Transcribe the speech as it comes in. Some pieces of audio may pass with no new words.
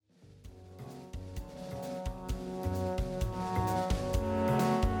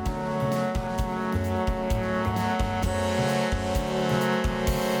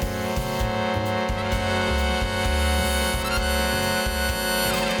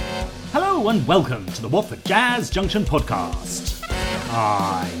Hello and welcome to the Watford Jazz Junction podcast.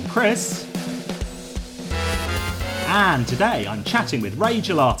 I'm Chris. And today I'm chatting with Ray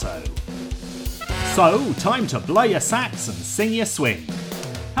Gelato. So, time to blow your sax and sing your swing.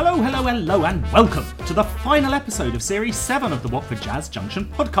 Hello and welcome to the final episode of Series 7 of the Watford Jazz Junction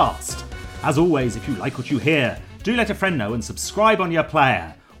podcast. As always, if you like what you hear, do let a friend know and subscribe on your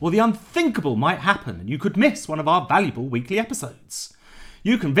player, or the unthinkable might happen and you could miss one of our valuable weekly episodes.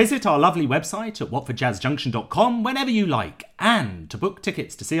 You can visit our lovely website at watfordjazzjunction.com whenever you like, and to book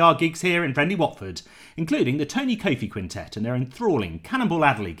tickets to see our gigs here in friendly Watford, including the Tony Kofi Quintet and their enthralling Cannonball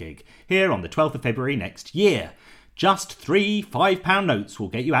Adderley gig here on the 12th of February next year. Just 3 £5 notes will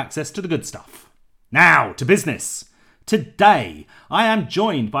get you access to the good stuff. Now, to business. Today, I am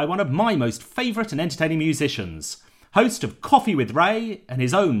joined by one of my most favourite and entertaining musicians, host of Coffee with Ray and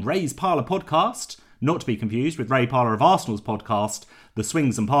his own Ray's Parlour podcast, not to be confused with Ray Parlour of Arsenal's podcast, The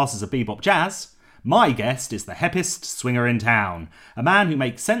Swings and Passes of Bebop Jazz. My guest is the heppest swinger in town, a man who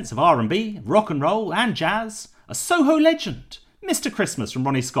makes sense of R&B, rock and roll and jazz, a Soho legend, Mr. Christmas from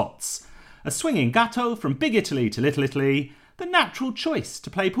Ronnie Scott's, a swinging gatto from Big Italy to Little Italy, the natural choice to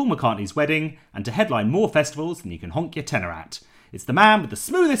play Paul McCartney's wedding and to headline more festivals than you can honk your tenor at. It's the man with the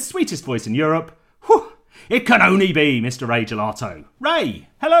smoothest, sweetest voice in Europe. Whew, it can only be Mr. Ray Gelato. Ray,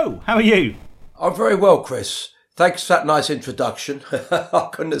 hello, how are you? I'm very well, Chris. Thanks for that nice introduction. I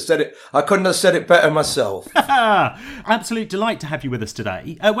couldn't have said it better myself. Absolute delight to have you with us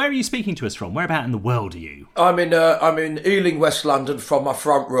today. Where are you speaking to us from? Where about in the world are you? I'm in Ealing, West London, from my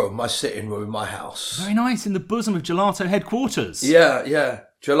front room, my sitting room, my house. Very nice, in the bosom of Gelato headquarters. Yeah,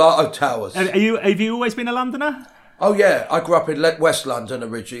 Gelato Towers. Have you always been a Londoner? Oh yeah, I grew up in West London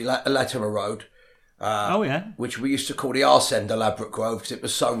originally, Latimer Road. Which we used to call the arse end of Ladbroke Grove because it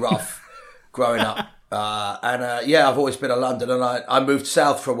was so rough growing up. I've always been a Londoner, and I moved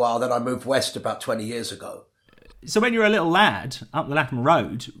south for a while, then I moved west about 20 years ago. So when you were a little lad up the Latimer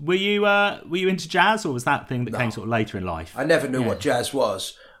Road, were you into jazz, or was that thing that came sort of later in life? I never knew what jazz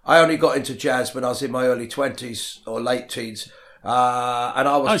was. I only got into jazz when I was in my early 20s or late teens. And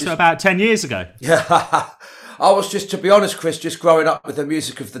I was so about 10 years ago. Yeah. I was just, to be honest, Chris, just growing up with the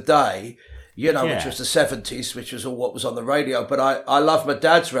music of the day, which was the 70s, which was all what was on the radio. But I love my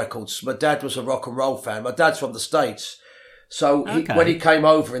dad's records. My dad was a rock and roll fan. My dad's from the States. So when he came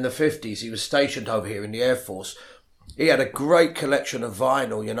over in the 50s, he was stationed over here in the Air Force. He had a great collection of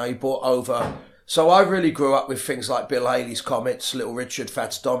vinyl, he brought over. So I really grew up with things like Bill Haley's Comets, Little Richard,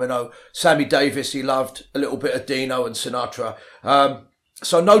 Fats Domino, Sammy Davis, he loved a little bit of Dino and Sinatra.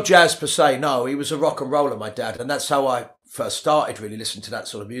 So no jazz per se, no. He was a rock and roller, my dad. And that's how I first started really listening to that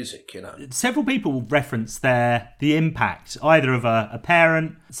sort of music, Several people reference the impact either of a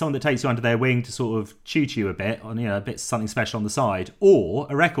parent, someone that takes you under their wing to sort of tutor you a bit on, a bit something special on the side, or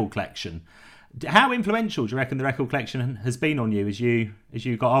a record collection. How influential do you reckon the record collection has been on you as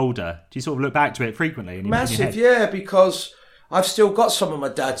you got older? Do you sort of look back to it frequently? Massive, yeah, because I've still got some of my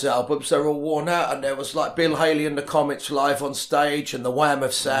dad's albums. They're all worn out, and there was like Bill Haley and the Comets live on stage, and the Wham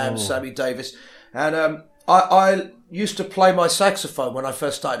of Sam, Sammy Davis, and I used to play my saxophone when I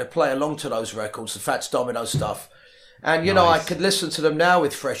first started to play along to those records, the Fats Domino stuff. And, I could listen to them now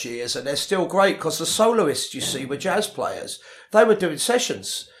with fresh ears, and they're still great because the soloists, you see, were jazz players. They were doing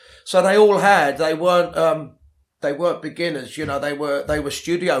sessions. So they weren't beginners, they were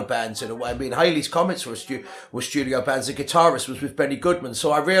studio bands in a way. I mean, Haley's Comets were studio bands. The guitarist was with Benny Goodman.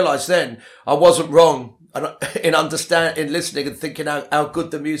 So I realised then I wasn't wrong in listening and thinking how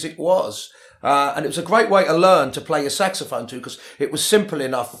good the music was. And it was a great way to learn to play your saxophone too, because it was simple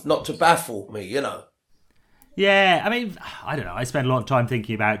enough not to baffle me, Yeah, I mean, I don't know. I spend a lot of time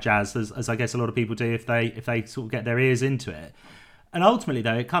thinking about jazz, as I guess a lot of people do if they sort of get their ears into it. And ultimately,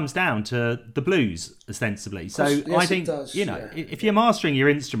 though, it comes down to the blues, ostensibly. So yes, I think, if you're mastering your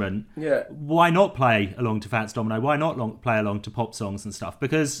instrument, why not play along to Fats Domino? Why not play along to pop songs and stuff?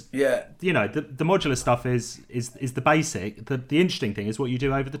 Because, the modular stuff is the basic. The interesting thing is what you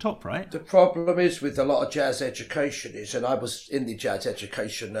do over the top, right? The problem is with a lot of jazz education and I was in the jazz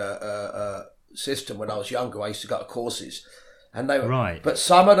education system when I was younger. I used to go to courses. And they were, right. But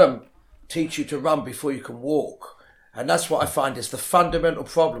some of them teach you to run before you can walk. And that's what I find is the fundamental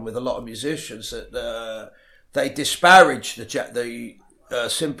problem with a lot of musicians, that they disparage the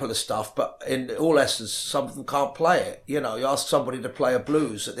simpler stuff, but in all essence, some of them can't play it. You ask somebody to play a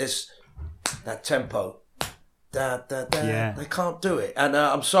blues at that tempo, they can't do it. And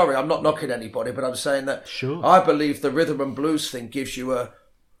I'm sorry, I'm not knocking anybody, but I'm saying that I believe the rhythm and blues thing gives you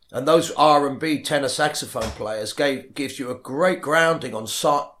and those R&B tenor saxophone players gives you a great grounding on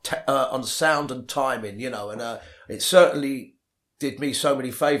sound and timing, and it certainly did me so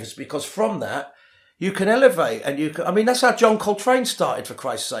many favours, because from that you can elevate, and that's how John Coltrane started, for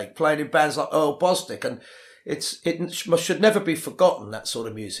Christ's sake, playing in bands like Earl Bostic, and it should never be forgotten, that sort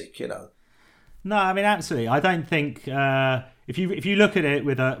of music, No, I mean, absolutely. I don't think if you look at it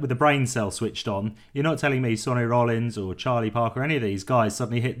with a brain cell switched on, you're not telling me Sonny Rollins or Charlie Parker, any of these guys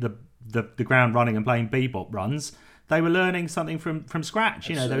suddenly hit the ground running and playing bebop runs. They were learning something from scratch.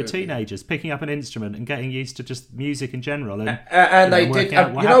 Absolutely. They were teenagers picking up an instrument and getting used to just music in general. And they did.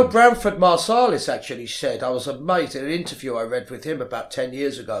 Branford Marsalis actually said, I was amazed in an interview I read with him about 10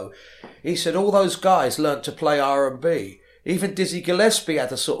 years ago. He said all those guys learnt to play R&B. Even Dizzy Gillespie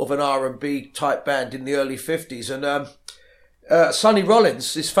had a sort of an R&B type band in the early 50s. And Sonny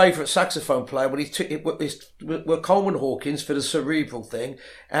Rollins, his favourite saxophone player, when he took it, were Coleman Hawkins for the cerebral thing,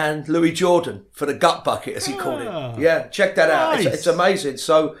 and Louis Jordan for the gut bucket, as he called it. Yeah, check that out. It's amazing.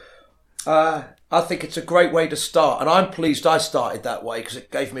 So I think it's a great way to start, and I'm pleased I started that way, because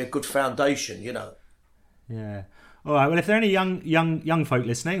it gave me a good foundation, Yeah. All right. Well, if there are any young folk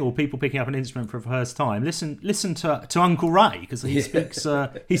listening, or people picking up an instrument for the first time, listen to Uncle Ray, because he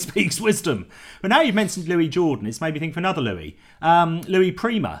speaks wisdom. But now you've mentioned Louis Jordan, it's made me think of another Louis, Louis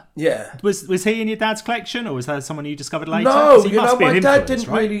Prima. Yeah. Was he in your dad's collection, or was that someone you discovered later? No, my dad didn't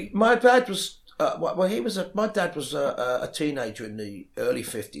really. My dad was. My dad was a teenager in the early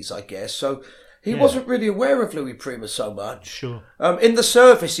 50s, I guess. So. He wasn't really aware of Louis Prima so much. Sure. In the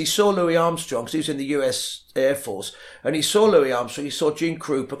service, he saw Louis Armstrong, because he was in the US Air Force, and he saw Louis Armstrong, he saw Gene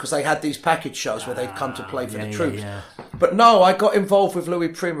Krupa, because they had these package shows where they'd come to play for the troops. Yeah. But no, I got involved with Louis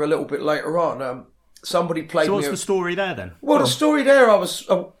Prima a little bit later on. Somebody played me. So what's the story there then? Well, the story there, I was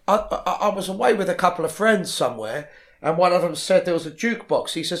away with a couple of friends somewhere, and one of them said there was a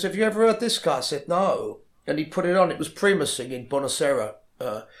jukebox. He says, "Have you ever heard this guy?" I said, "No." And he put it on. It was Prima singing Buonasera.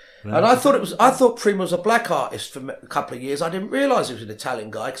 And I thought Prima was a black artist for a couple of years. I didn't realise he was an Italian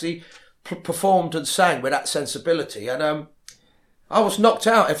guy, because he performed and sang with that sensibility. And I was knocked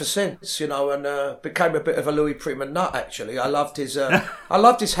out ever since, and became a bit of a Louis Prima nut. Actually, I loved his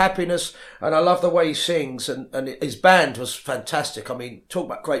happiness, and I love the way he sings, and his band was fantastic. I mean, talk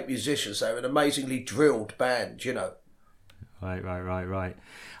about great musicians. They're an amazingly drilled band, Right.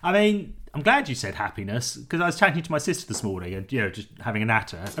 I mean, I'm glad you said happiness, because I was chatting to my sister this morning and, just having a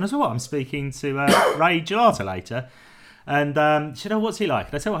natter. And I said, I'm speaking to Ray Gelato later. And she said, what's he like?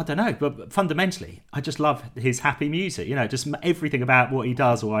 And I said, I don't know. But fundamentally, I just love his happy music. Just everything about what he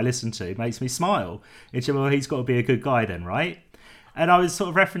does or I listen to makes me smile. And she said, he's got to be a good guy then, right? And I was sort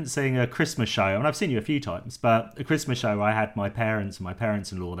of referencing a Christmas show, and I've seen you a few times, but a Christmas show I had my parents and my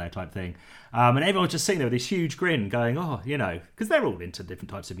parents-in-law there type thing. And everyone was just sitting there with this huge grin going, because they're all into different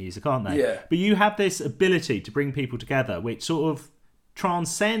types of music, aren't they? Yeah. But you have this ability to bring people together, which sort of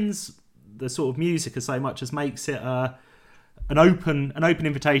transcends the sort of music as so much as makes it an open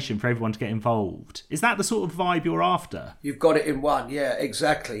invitation for everyone to get involved. Is that the sort of vibe you're after? You've got it in one, yeah,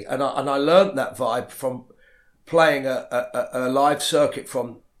 exactly. And I learned that vibe from playing a live circuit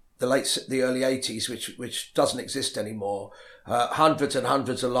from the early 80s, which doesn't exist anymore. Hundreds and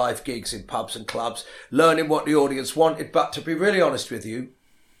hundreds of live gigs in pubs and clubs, learning what the audience wanted. But to be really honest with you,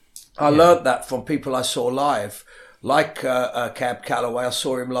 I learned that from people I saw live, like Cab Calloway. I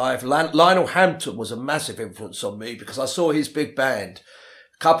saw him live. Lionel Hampton was a massive influence on me, because I saw his big band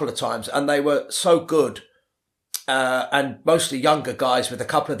a couple of times, and they were so good. And mostly younger guys with a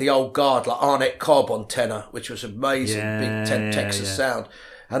couple of the old guard, like Arnett Cobb on tenor, which was amazing, big Texas sound.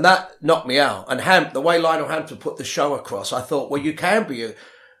 And that knocked me out. And the way Lionel Hampton put the show across, I thought, well, you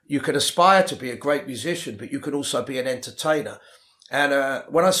can aspire to be a great musician, but you can also be an entertainer. And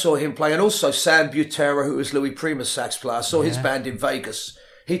when I saw him play, and also Sam Butera, who was Louis Prima's sax player, I saw his band in Vegas.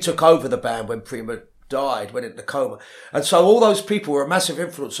 He took over the band when Prima died, went into coma. And so all those people were a massive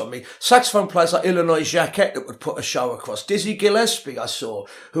influence on me. Saxophone players like Illinois Jacquet that would put a show across. Dizzy Gillespie I saw,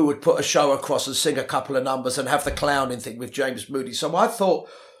 who would put a show across and sing a couple of numbers and have the clowning thing with James Moody. So I thought,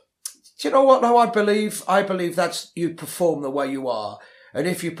 do you know what? No, I believe that's, you perform the way you are. And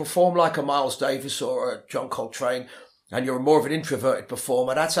if you perform like a Miles Davis or a John Coltrane, and you're more of an introverted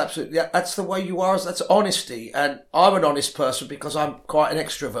performer, that's the way you are. That's honesty. And I'm an honest person because I'm quite an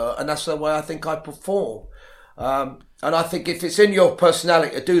extrovert, and that's the way I think I perform. And I think if it's in your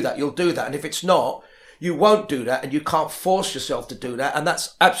personality to do that, you'll do that. And if it's not, you won't do that, and you can't force yourself to do that. And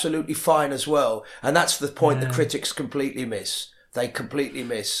that's absolutely fine as well. And that's the point the critics completely miss. They completely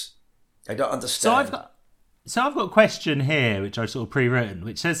miss. They don't understand. So I've got a question here, which I've sort of pre-written,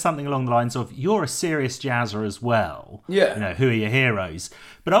 which says something along the lines of, you're a serious jazzer as well. Yeah. Who are your heroes?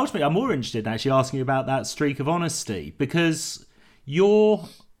 But ultimately, I'm more interested in actually asking you about that streak of honesty, because you're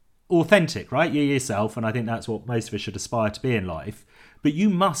authentic, right? You're yourself, and I think that's what most of us should aspire to be in life. But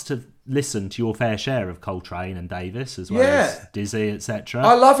you must have listened to your fair share of Coltrane and Davis, as well as Dizzy, etc.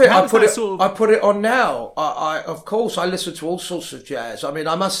 I love it. I put it on now. I of course I listen to all sorts of jazz. I mean,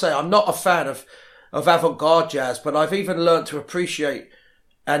 I must say I'm not a fan of avant-garde jazz, but I've even learned to appreciate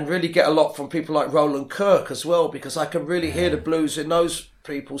and really get a lot from people like Roland Kirk as well, because I can really hear the blues in those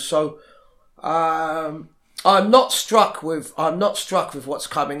people. So I'm not struck with what's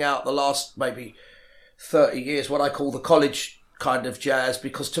coming out the last maybe 30 years, what I call the college kind of jazz,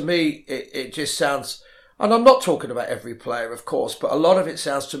 because to me it just sounds, and I'm not talking about every player of course, but a lot of it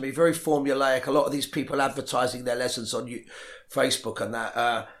sounds to me very formulaic. A lot of these people advertising their lessons on Facebook and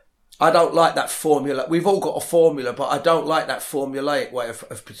that, I don't like that formula. We've all got a formula, but I don't like that formulaic way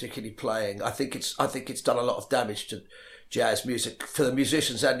of particularly playing. I think it's done a lot of damage to jazz music for the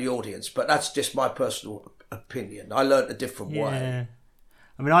musicians and the audience, but that's just my personal opinion. I learned a different way.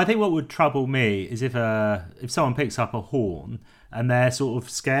 I mean, I think what would trouble me is if someone picks up a horn and they're sort of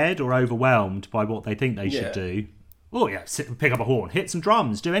scared or overwhelmed by what they think they should do. Oh yeah, pick up a horn, hit some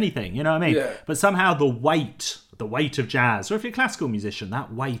drums, do anything, you know what I mean? Yeah. But somehow the weight of jazz, or if you're a classical musician,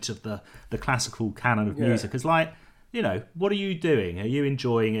 that weight of the classical canon of music is like, you know, what are you doing? Are you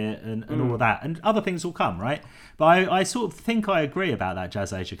enjoying it and all of that? And other things will come, right? But I sort of think I agree about that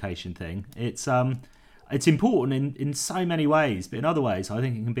jazz education thing. It's important in so many ways, but in other ways, I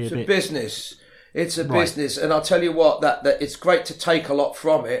think it can be a business. It's a business, and I'll tell you what, that it's great to take a lot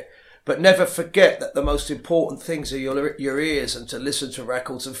from it, but never forget that the most important things are your ears, and to listen to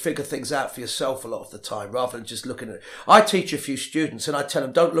records and figure things out for yourself a lot of the time, rather than just looking at it. I teach a few students, and I tell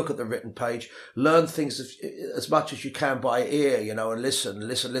them, don't look at the written page. Learn things as much as you can by ear, you know, and listen.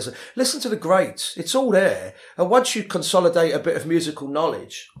 Listen to the greats. It's all there. And once you consolidate a bit of musical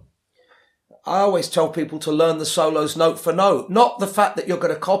knowledge, I always tell people to learn the solos note for note, not the fact that you're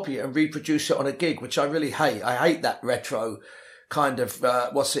going to copy it and reproduce it on a gig, which I really hate. I hate that retro kind of,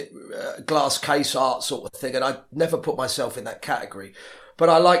 glass case art sort of thing. And I never put myself in that category. But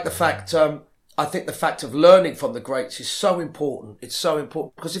I like the fact, I think the fact of learning from the greats is so important. It's so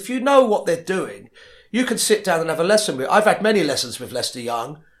important because if you know what they're doing, you can sit down and have a lesson with. I've had many lessons with Lester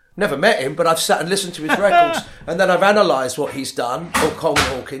Young. Never met him, but I've sat and listened to his records and then I've analysed what he's done, or Coleman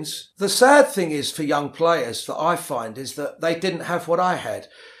Hawkins. The sad thing is for young players that I find is that they didn't have what I had,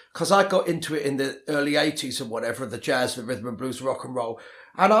 because I got into it in the early 80s and whatever, the jazz, the rhythm and blues, rock and roll.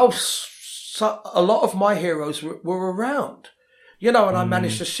 And a lot of my heroes were around, you know, and I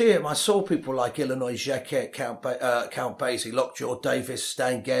managed to see him. I saw people like Illinois Jacquet, Count Basie, Lockjaw Davis,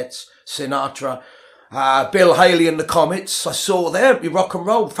 Stan Getz, Sinatra, Bill Haley and the Comets. I saw them, rock and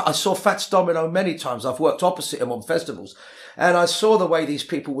roll. I saw Fats Domino many times. I've worked opposite him on festivals. And I saw the way these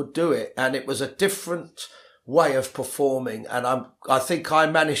people would do it. And it was a different way of performing. And I think I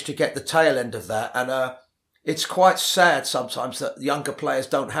managed to get the tail end of that. And it's quite sad sometimes that younger players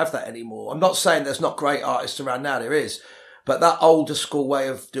don't have that anymore. I'm not saying there's not great artists around now. There is. But that older school way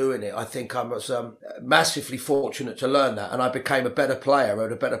of doing it, I think I was massively fortunate to learn that. And I became a better player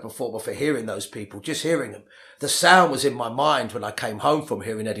and a better performer for hearing those people, just hearing them. The sound was in my mind when I came home from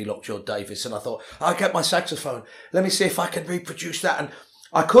hearing Eddie Lockjaw Davis. And I thought, I'll get my saxophone. Let me see if I can reproduce that. And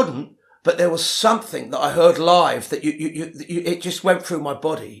I couldn't, but there was something that I heard live that it just went through my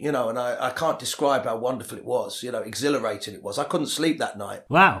body, you know, and I can't describe how wonderful it was, you know, exhilarating it was. I couldn't sleep that night.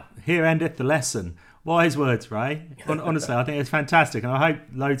 Wow. Here endeth the lesson. Wise words, Ray. Honestly, I think it's fantastic, and I hope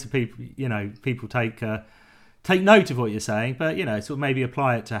loads of people, you know, people take note of what you're saying, but you know, sort of maybe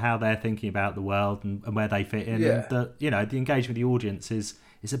apply it to how they're thinking about the world and where they fit in. Yeah. And you know, the engagement with the audience is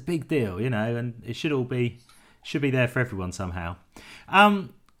a big deal, you know, and it should be there for everyone somehow.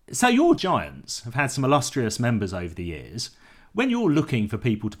 So your Giants have had some illustrious members over the years. When you're looking for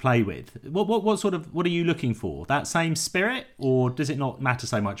people to play with, what are you looking for? That same spirit, or does it not matter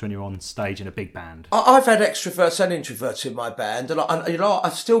so much when you're on stage in a big band? I've had extroverts and introverts in my band, and you know,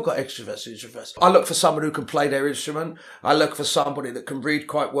 I've still got extroverts and introverts. I look for someone who can play their instrument. I look for somebody that can read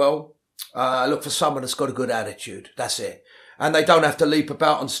quite well. I look for someone that's got a good attitude. That's it. And they don't have to leap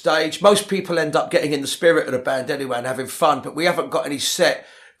about on stage. Most people end up getting in the spirit of the band anyway and having fun, but we haven't got any set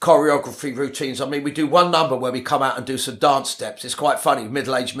choreography routines. I mean, we do one number where we come out and do some dance steps. It's quite funny.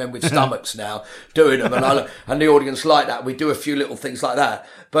 Middle-aged men with stomachs now doing them, and the audience like that. We do a few little things like that.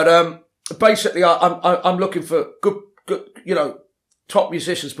 But basically, I'm looking for good, you know, top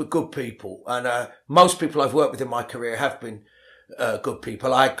musicians, but good people. And most people I've worked with in my career have been good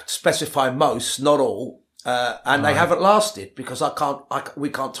people. I specify most, not all. And they haven't lasted because we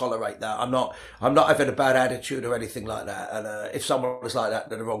can't tolerate that. I'm not having a bad attitude or anything like that. And if someone was like that,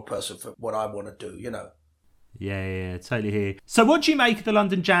 they're the wrong person for what I want to do, you know. Yeah, totally hear. So what do you make of the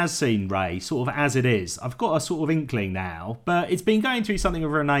London jazz scene, Ray, sort of as it is? I've got a sort of inkling now, but it's been going through something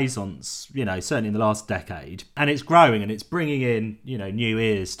of a renaissance, certainly in the last decade, and it's growing and it's bringing in, new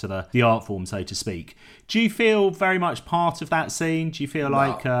ears to the art form, so to speak. Do you feel very much part of that scene? Do you feel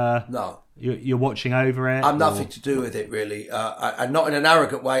No. You're watching over it? I'm nothing to do with it, really. And not in an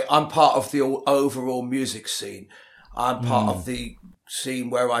arrogant way. I'm part of the overall music scene. I'm part of the scene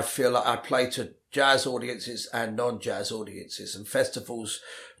where I feel like I play to jazz audiences and non-jazz audiences and festivals,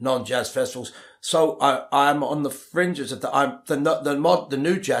 non-jazz festivals. So I'm on the fringes of the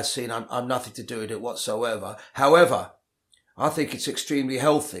new jazz scene. I'm nothing to do with it whatsoever. However, I think it's extremely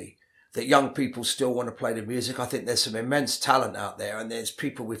healthy that young people still want to play the music. I think there's some immense talent out there, and there's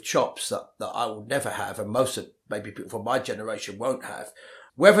people with chops that I will never have, and most of maybe people from my generation won't have.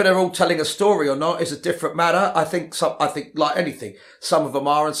 Whether they're all telling a story or not is a different matter. I think like anything, some of them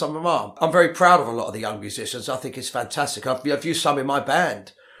are and some of them aren't. I'm very proud of a lot of the young musicians. I think it's fantastic. I've used some in my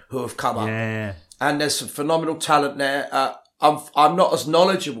band who have come up, and there's some phenomenal talent there. I'm not as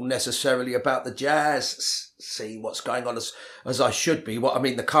knowledgeable necessarily about the jazz scene, what's going on as I should be.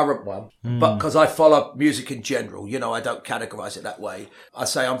 The current one, but because I follow music in general, I don't categorize it that way. I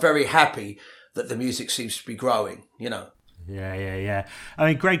say I'm very happy that the music seems to be growing, Yeah. I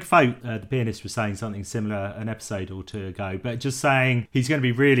mean, Greg Folk, the pianist, was saying something similar an episode or two ago, but just saying he's going to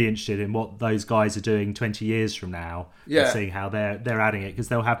be really interested in what those guys are doing 20 years from now, and seeing how they're adding it, because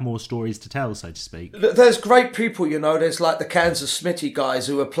they'll have more stories to tell, so to speak. There's great people, there's like the Kansas Smitty guys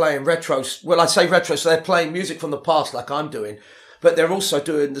who are playing retro. Well, I say retro, so they're playing music from the past like I'm doing. But they're also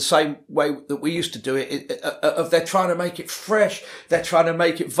doing the same way that we used to do it. They're trying to make it fresh. They're trying to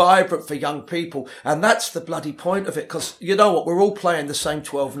make it vibrant for young people. And that's the bloody point of it. Because you know what? We're all playing the same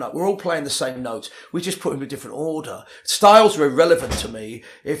 12 notes. We're all playing the same notes. We just put them in a different order. Styles are irrelevant to me.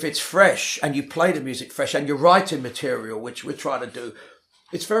 If it's fresh and you play the music fresh and you're writing material, which we're trying to do,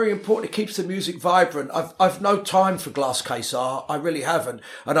 it's very important. It keeps the music vibrant. I've no time for glass case art. I really haven't.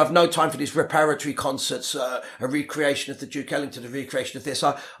 And I've no time for these reparatory concerts, a recreation of the Duke Ellington, a recreation of this.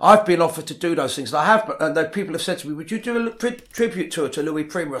 I've been offered to do those things. And I have, and people have said to me, would you do a tribute tour to Louis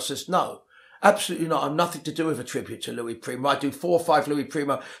Prima? I says, no, absolutely not. I'm nothing to do with a tribute to Louis Prima. I do 4 or 5 Louis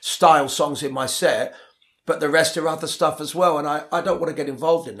Prima style songs in my set, but the rest are other stuff as well. And I don't want to get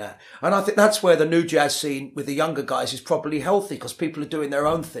involved in that. And I think that's where the new jazz scene with the younger guys is probably healthy, because people are doing their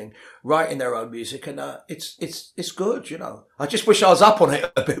own thing, writing their own music. And it's good, I just wish I was up on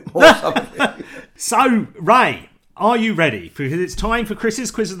it a bit more. So, Ray, are you ready? Because it's time for Chris's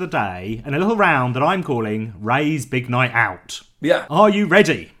quiz of the day and a little round that I'm calling Ray's Big Night Out. Yeah. Are you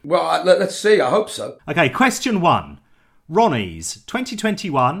ready? Well, let's see. I hope so. Okay, question 1. Ronnie's,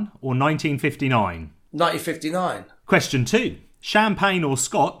 2021 or 1959? 1959. Question 2. Champagne or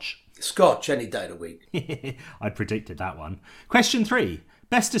Scotch? Scotch, any day of the week. I predicted that one. Question 3.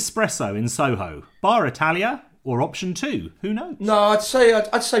 Best espresso in Soho? Bar Italia or option 2? Who knows? No, I'd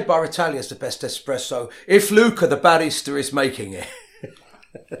say Bar Italia is the best espresso, if Luca, the barista, is making it.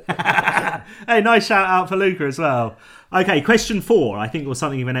 Hey, nice shout out for Luca as well. Okay, question 4. I think you're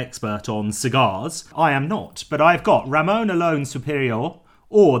something of an expert on cigars. I am not, but I've got Ramon Alone Superior,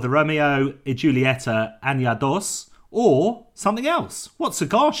 or the Romeo y Julieta Añados, or something else. What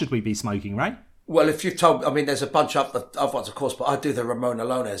cigar should we be smoking, Ray? Well, if you've told me, there's a bunch of other ones, of course, but I do the Ramon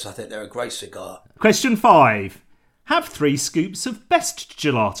Alones. I think they're a great cigar. Question 5. Have 3 scoops of best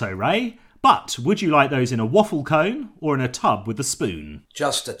gelato, Ray, but would you like those in a waffle cone or in a tub with a spoon?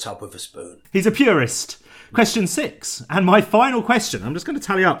 Just a tub with a spoon. He's a purist. Question 6, and my final question. I'm just going to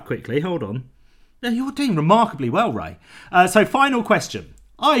tally up quickly. Hold on. You're doing remarkably well, Ray. So final question.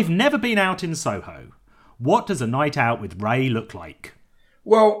 I've never been out in Soho. What does a night out with Ray look like?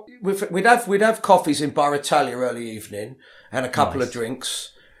 Well, we'd have coffees in Bar Italia early evening and a couple of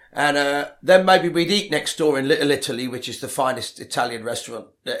drinks. And then maybe we'd eat next door in Little Italy, which is the finest Italian restaurant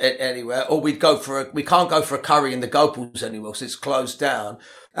anywhere. Or we can't go for a curry in the Gopals anymore because it's closed down.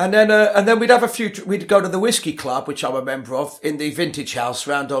 And then we'd have we'd go to the Whiskey Club, which I'm a member of, in the Vintage House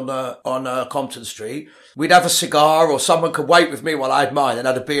round on Compton Street. We'd have a cigar, or someone could wait with me while I had mine and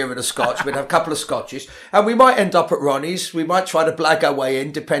had a beer and a scotch. We'd have a couple of scotches, and we might end up at Ronnie's. We might try to blag our way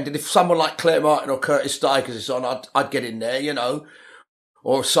in, depending. If someone like Claire Martin or Curtis Dykers is on, I'd get in there,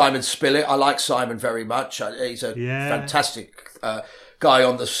 Or Simon Spillett. I like Simon very much. He's a fantastic guy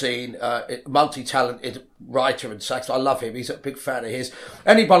on the scene, multi-talented writer and sax. I love him. He's a big fan of his.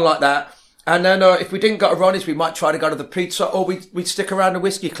 Anyone like that. And then if we didn't go to Ronnie's, we might try to go to the pizza, or we'd stick around the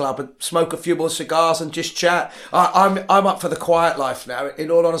whiskey club and smoke a few more cigars and just chat. I'm up for the quiet life now. In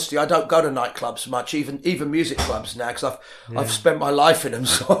all honesty, I don't go to nightclubs much, even music clubs now, because I've spent my life in them,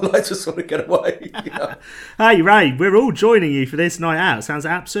 so I like to sort of get away. You know? Hey, Ray, we're all joining you for this night out. Sounds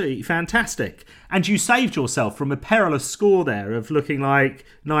absolutely fantastic. And you saved yourself from a perilous score there of looking like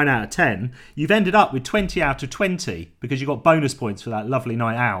 9 out of 10. You've ended up with 20 out of 20 because you got bonus points for that lovely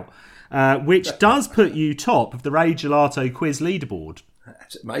night out. Which does put you top of the Ray Gelato quiz leaderboard.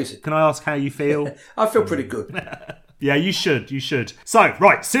 That's amazing. Can I ask how you feel? I feel pretty good. Yeah, you should. So,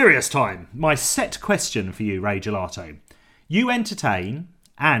 right, serious time. My set question for you, Ray Gelato. You entertain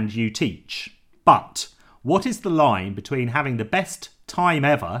and you teach. But what is the line between having the best time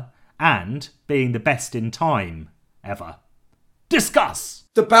ever and being the best in time ever? Discuss!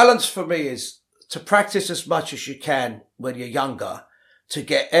 The balance for me is to practice as much as you can when you're younger, to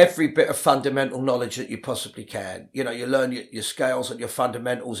get every bit of fundamental knowledge that you possibly can. You know, you learn your scales and your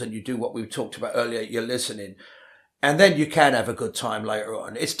fundamentals, and you do what we talked about earlier, you're listening. And then you can have a good time later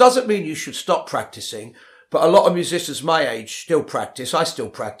on. It doesn't mean you should stop practicing, but a lot of musicians my age still practice. I still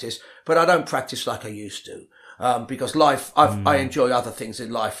practice, but I don't practice like I used to. Because life, I enjoy other things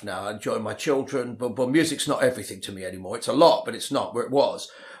in life now. I enjoy my children, but music's not everything to me anymore. It's a lot, but it's not where it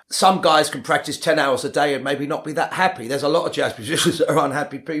was. Some guys can practice 10 hours a day and maybe not be that happy. There's a lot of jazz musicians that are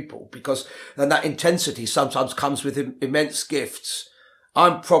unhappy people because then that intensity sometimes comes with immense gifts.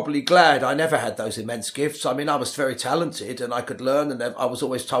 I'm probably glad I never had those immense gifts. I mean, I was very talented and I could learn, and I was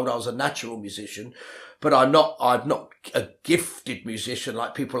always told I was a natural musician, but I'm not a gifted musician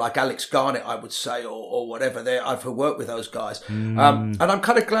like people like Alex Garnett, I would say, or whatever. I've worked with those guys. And I'm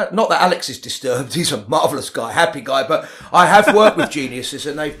kind of glad, not that Alex is disturbed. He's a marvellous guy, happy guy, but I have worked with geniuses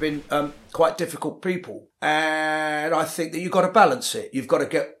and they've been quite difficult people. And I think that you've got to balance it. You've got to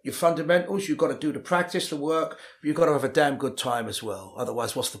get your fundamentals. You've got to do the practice, the work. You've got to have a damn good time as well.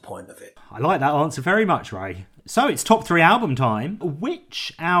 Otherwise, what's the point of it? I like that answer very much, Ray. So it's top 3 album time.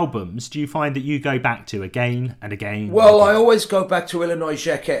 Which albums do you find that you go back to again and again? Well, I always go back to Illinois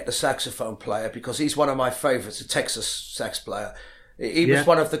Jacquet, the saxophone player, because he's one of my favourites, a Texas sax player. He was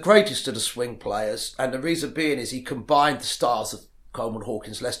one of the greatest of the swing players, and the reason being is he combined the styles of Coleman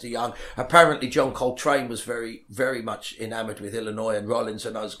Hawkins, Lester Young. Apparently John Coltrane was very, very much enamoured with Illinois and Rollins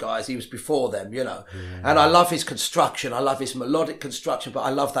and those guys. He was before them, you know. Yeah. And I love his construction. I love his melodic construction, but I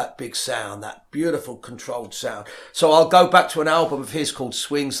love that big sound, that beautiful controlled sound. So I'll go back to an album of his called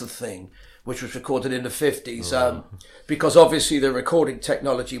Swing's the Thing, which was recorded in the 50s, because obviously the recording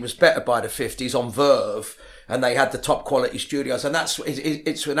technology was better by the 50s on Verve, and they had the top quality studios. And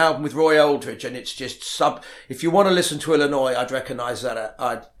it's an album with Roy Eldridge, and it's just if you want to listen to Illinois, I'd recommend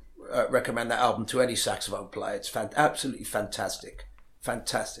that album to any saxophone player. It's absolutely fantastic.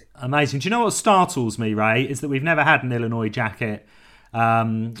 Fantastic. Amazing. Do you know what startles me, Ray, is that we've never had an Illinois Jacquet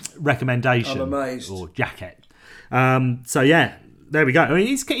recommendation. I'm amazed. Or Jacquet. So yeah, there we go. I mean,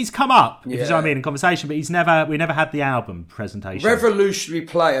 he's come up, if you know what I mean, in conversation, but we never had the album presentation. Revolutionary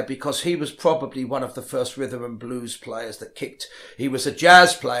player, because he was probably one of the first rhythm and blues players that kicked. He was a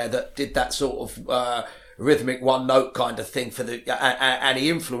jazz player that did that sort of rhythmic one note kind of thing and he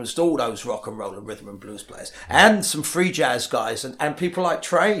influenced all those rock and roll and rhythm and blues players and some free jazz guys and people like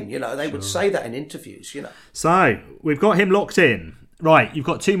Train. You know, they would say that in interviews. You know. So we've got him locked in. Right, you've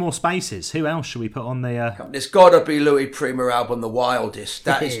got 2 more spaces. Who else should we put on the... There's got to be Louis Prima album, The Wildest.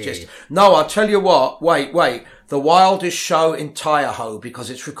 That is just... No, I'll tell you what. Wait. The Wildest show in Tahoe, because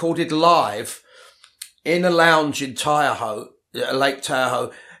it's recorded live in a lounge in Tahoe, Lake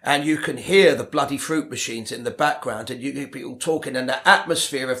Tahoe, and you can hear the bloody fruit machines in the background, and you get people talking, and the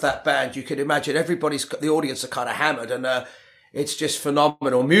atmosphere of that band, you can imagine the audience are kind of hammered, and it's just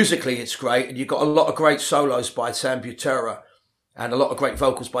phenomenal. Musically, it's great, and you've got a lot of great solos by Sam Butera, and a lot of great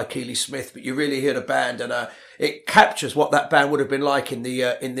vocals by Keely Smith, but you really hear the band, and it captures what that band would have been like in the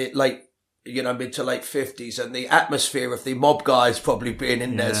late, mid to late 50s, and the atmosphere of the mob guys probably being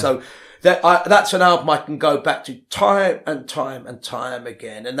in there. So that's an album I can go back to time and time and time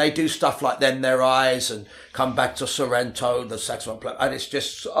again. And they do stuff like Then Their Eyes and Come Back to Sorrento, the saxophone player, and it's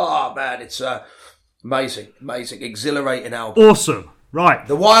just, it's amazing, exhilarating album. Awesome. Right.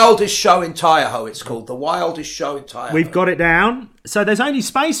 The Wildest Show in Tahoe, it's called. The Wildest Show in Tahoe. We've got it down. So there's only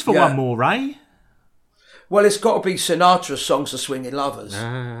space for one more, Ray. Well, it's got to be Sinatra's Songs of Swinging Lovers.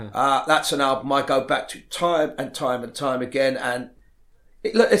 That's an album I go back to time and time and time again. And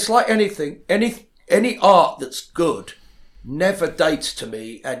it's like anything. Any art that's good never dates to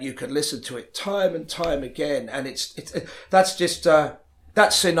me. And you can listen to it time and time again. And that's just...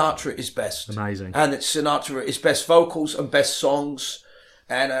 That Sinatra is best. Amazing. And it's Sinatra is best vocals and best songs.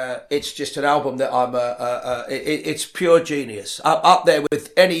 And it's just an album that it's pure genius. Up there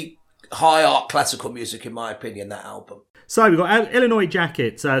with any high art classical music, in my opinion, that album. So we've got Illinois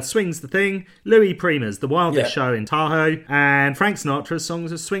Jackets, Swing's the Thing, Louis Prima's The Wildest Show in Tahoe, and Frank Sinatra's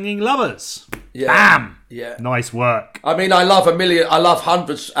Songs of Swinging Lovers. Yeah. Bam! Yeah. Nice work. I mean, I love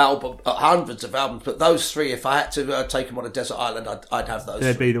hundreds of albums, but those three, if I had to take them on a desert island, I'd have those.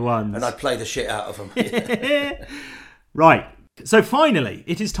 They'd be the ones. And I'd play the shit out of them. Right. So finally,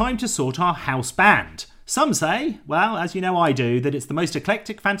 it is time to sort our house band. Some say, well, as you know I do, that it's the most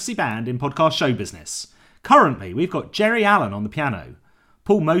eclectic fantasy band in podcast show business. Currently, we've got Jerry Allen on the piano,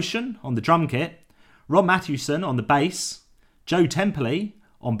 Paul Motion on the drum kit, Rob Mathewson on the bass, Joe Temperley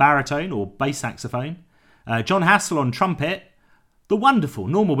on baritone or bass saxophone, John Hassel on trumpet, the wonderful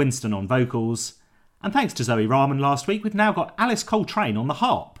Norma Winston on vocals, and thanks to Zoe Rahman last week, we've now got Alice Coltrane on the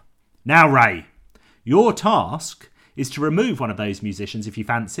harp. Now, Ray, your task is to remove one of those musicians if you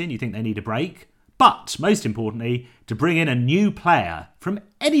fancy and you think they need a break, but most importantly, to bring in a new player from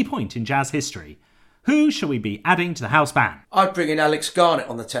any point in jazz history. Who shall we be adding to the house band? I'd bring in Alex Garnett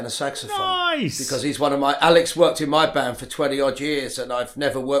on the tenor saxophone. Nice! Because he's Alex worked in my band for 20 odd years, and I've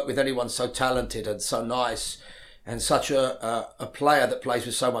never worked with anyone so talented and so nice and such a player that plays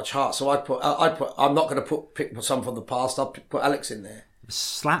with so much heart. So I'm not going to pick someone from the past. I'll put Alex in there.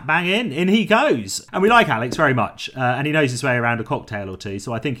 Slap bang in he goes. And we like Alex very much, and he knows his way around a cocktail or two,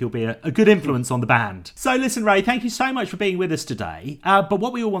 so I think he'll be a good influence on the band. So listen, Ray, thank you so much for being with us today, but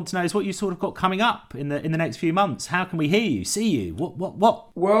what we all want to know is what you sort of got coming up in the next few months. How can we hear you, see you?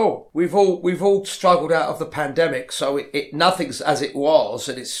 What? Well, we've all struggled out of the pandemic, so nothing's as it was,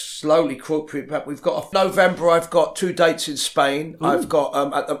 and it's slowly creeping back. We've got November, I've got 2 dates in Spain. Ooh. I've got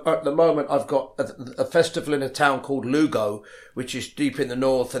at the moment I've got a festival in a town called Lugo, which is deep in the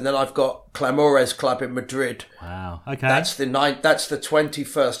north, and then I've got Clamores Club in Madrid. Wow, okay. That's the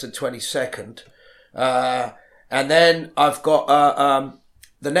 21st and 22nd. And then I've got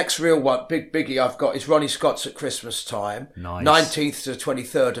the next real one, biggie I've got is Ronnie Scott's at Christmas time. Nice. 19th to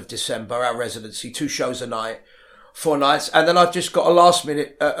 23rd of December, our residency, 2 shows a night, 4 nights. And then I've just got a last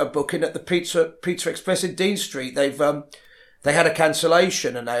minute booking at the Pizza Express in Dean Street. They had a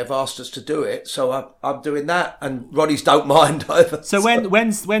cancellation and they have asked us to do it, so I'm doing that, and Ronnie's don't mind either. So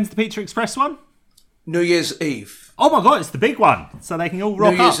when's the Pizza Express one? New Year's Eve. Oh my God, it's the big one, so they can all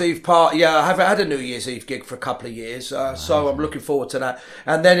rock up. New Year's Eve party. Yeah, I haven't had a New Year's Eve gig for a couple of years, so I'm looking forward to that.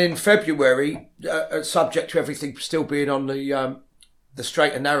 And then in February, subject to everything still being on the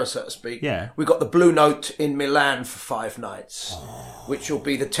straight and narrow, so to speak. Yeah. We got the Blue Note in Milan for 5 nights, which will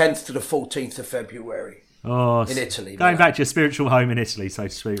be the 10th to the 14th of February. Oh, in Italy. Going back to your spiritual home in Italy, so to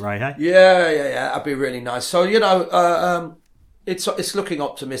speak, Ray, hey? Yeah. That'd be really nice. So, it's looking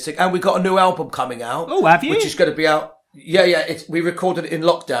optimistic. And we've got a new album coming out. Oh, have you? Which is going to be out. Yeah. We recorded it in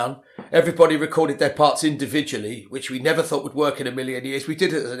lockdown. Everybody recorded their parts individually, which we never thought would work in a million years. We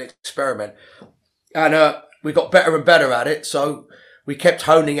did it as an experiment. And we got better and better at it. So we kept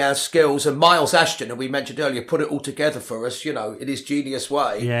honing our skills. And Miles Ashton, who we mentioned earlier, put it all together for us, in his genius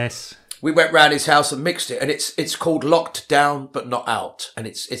way. Yes. We went round his house and mixed it, and it's called Locked Down But Not Out, and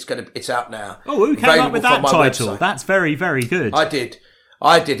it's out now. Oh, who came up with that title? Website. That's very, very good. I did.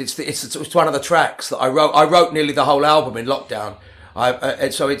 It's one of the tracks that I wrote. I wrote nearly the whole album in lockdown.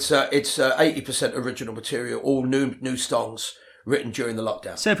 So it's 80% original material, all new songs written during the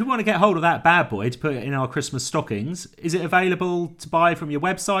lockdown. So if we want to get hold of that bad boy to put it in our Christmas stockings, is it available to buy from your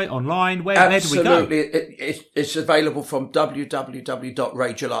website, online? Where do we go? Absolutely. It's available from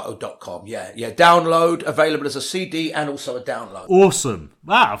www.raygelato.com. Yeah. Download, available as a CD and also a download. Awesome.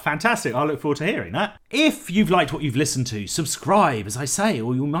 Wow, fantastic. I look forward to hearing that. If you've liked what you've listened to, subscribe, as I say,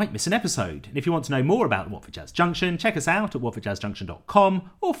 or you might miss an episode. And if you want to know more about the Watford Jazz Junction, check us out at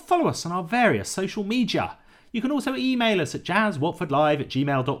watfordjazzjunction.com or follow us on our various social media. You can also email us at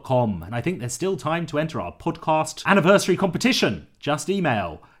jazzwatfordlive@gmail.com, and I think there's still time to enter our podcast anniversary competition. Just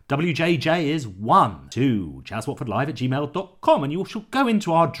email WJJ is 1 to jazzwatfordlive@gmail.com, and you shall go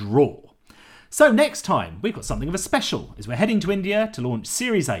into our draw. So next time, we've got something of a special, as we're heading to India to launch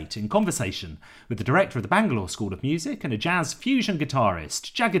Series 8 in conversation with the director of the Bangalore School of Music and a jazz fusion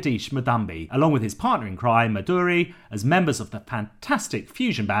guitarist, Jagadish Madambi, along with his partner in crime, Madhuri, as members of the fantastic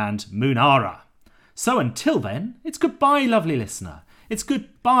fusion band Munara. So until then, it's goodbye, lovely listener. It's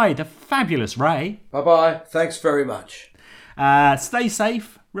goodbye, the fabulous Ray. Bye-bye. Thanks very much. Stay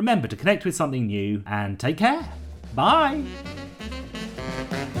safe, remember to connect with something new, and take care. Bye.